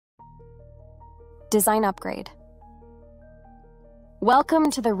Design upgrade.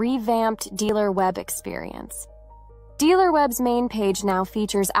 Welcome to the revamped DealerWeb experience. DealerWeb's main page now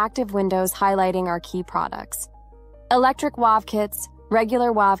features active windows highlighting our key products: electric WAV kits,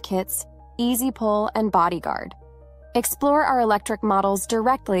 regular WAV kits, Easy Pull, and Bodyguard. Explore our electric models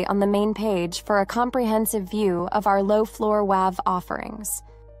directly on the main page for a comprehensive view of our low-floor WAV offerings.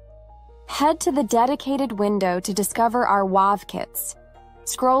 Head to the dedicated window to discover our WAV kits.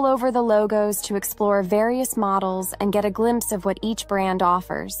 Scroll over the logos to explore various models and get a glimpse of what each brand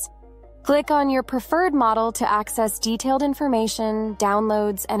offers. Click on your preferred model to access detailed information,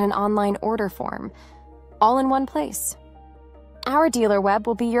 downloads, and an online order form, all in one place. Our DealerWeb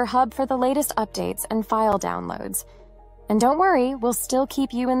will be your hub for the latest updates and file downloads. And don't worry, we'll still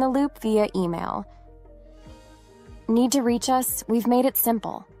keep you in the loop via email. Need to reach us? We've made it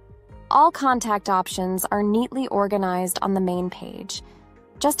simple. All contact options are neatly organized on the main page.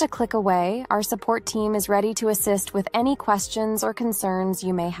 Just a click away, our support team is ready to assist with any questions or concerns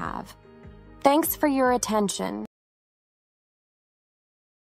you may have. Thanks for your attention.